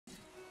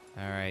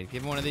All right,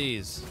 give him one of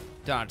these.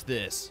 Dodge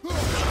this.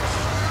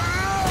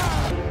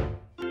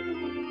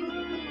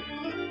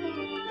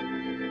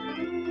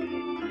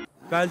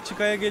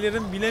 Belçika'ya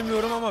gelirim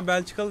bilemiyorum ama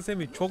Belçikalı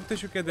Semih çok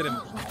teşekkür ederim.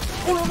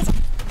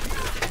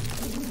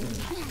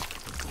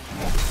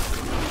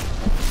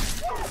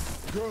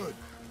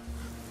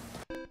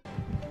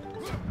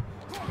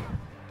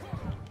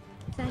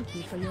 Thank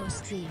you for your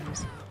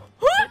streams.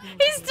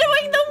 He's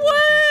doing the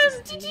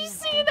worm! Did you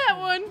see that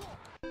one?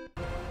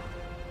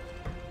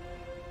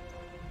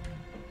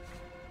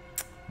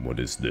 What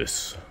is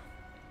this?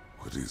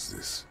 What is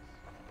this?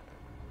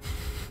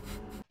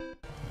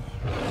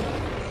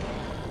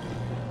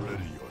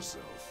 Ready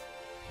yourself.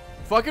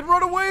 Fucking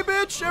run away,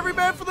 bitch! Every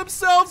man for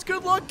themselves.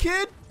 Good luck,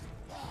 kid.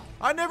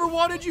 I never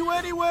wanted you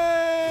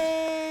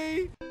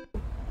anyway.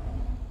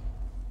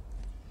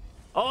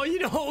 Oh, you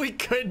know what we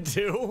could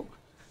do?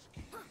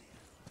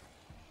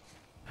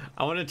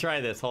 I want to try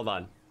this. Hold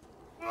on.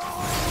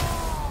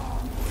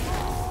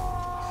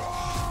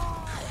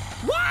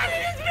 What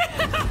is this?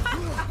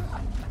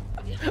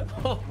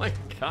 Oh my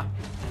god.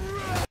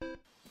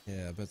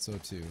 Yeah, I bet so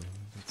too.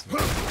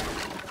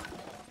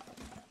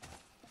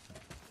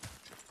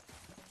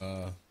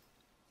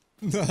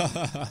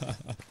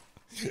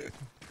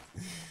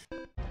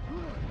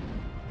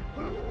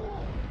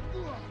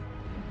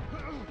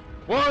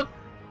 What?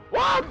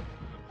 What?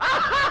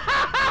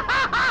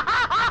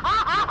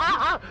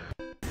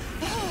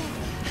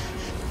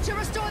 To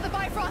restore the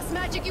Bifrost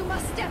magic, you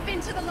must step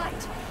into the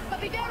light.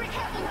 But be very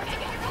careful not to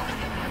get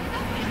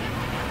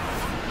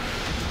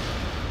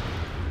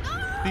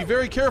Be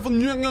very careful.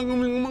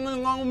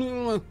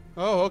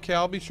 Oh, okay.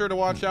 I'll be sure to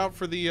watch out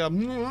for the.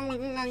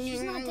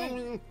 She's not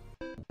dead.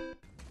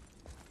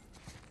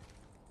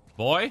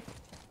 Boy?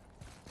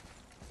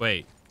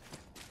 Wait.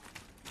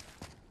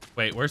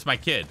 Wait, where's my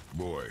kid?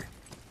 Boy.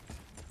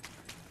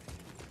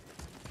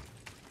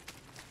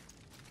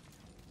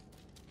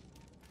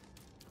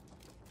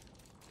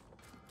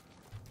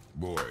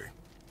 Boy.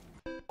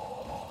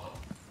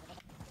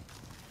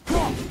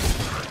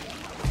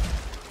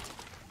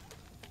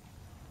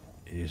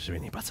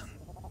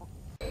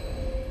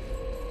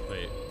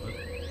 Wait,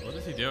 what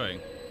is he doing?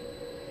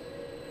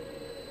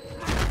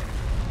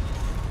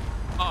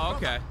 Oh,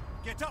 okay.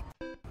 Get up.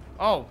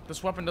 Oh,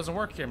 this weapon doesn't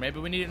work here. Maybe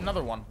we need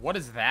another one. What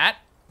is that?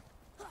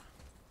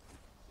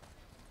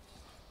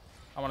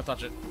 I want to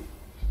touch it.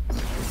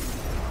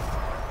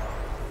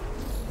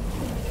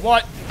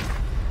 What?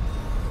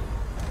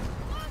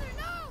 Father,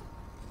 no!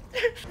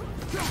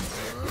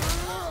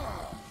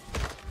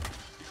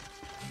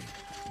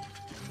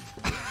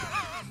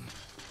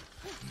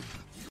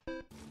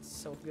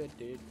 So good,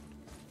 dude.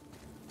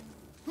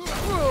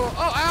 Oh,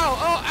 ow,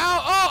 oh, ow,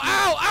 oh,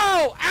 ow,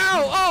 ow,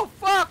 ow, oh,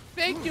 fuck.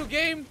 Thank you,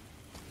 game,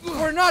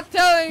 for not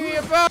telling me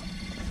about.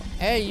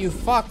 Hey, you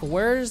fuck,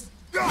 where's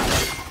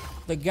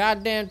the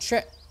goddamn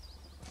trip?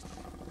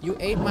 You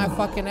ate my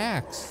fucking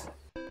axe.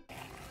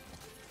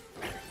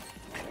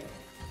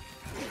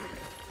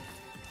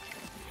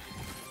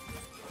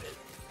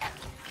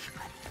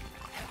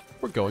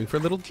 We're going for a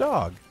little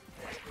jog.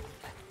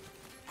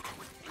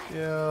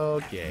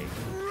 Okay.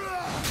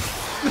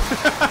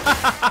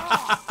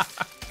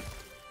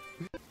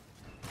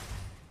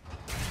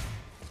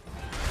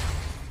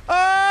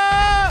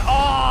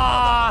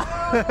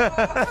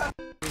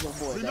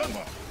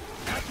 Remember,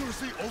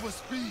 accuracy over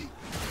speed.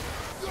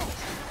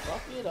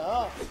 Fuck it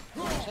up.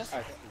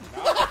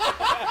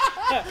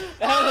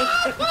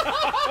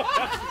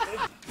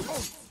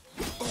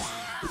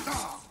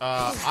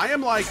 I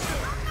am like.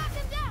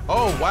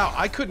 Oh wow!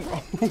 I couldn't.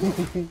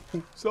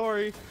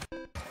 Sorry.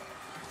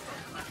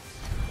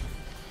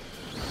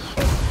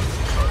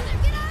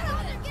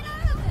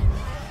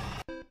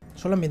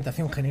 Solo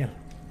ambientación genial.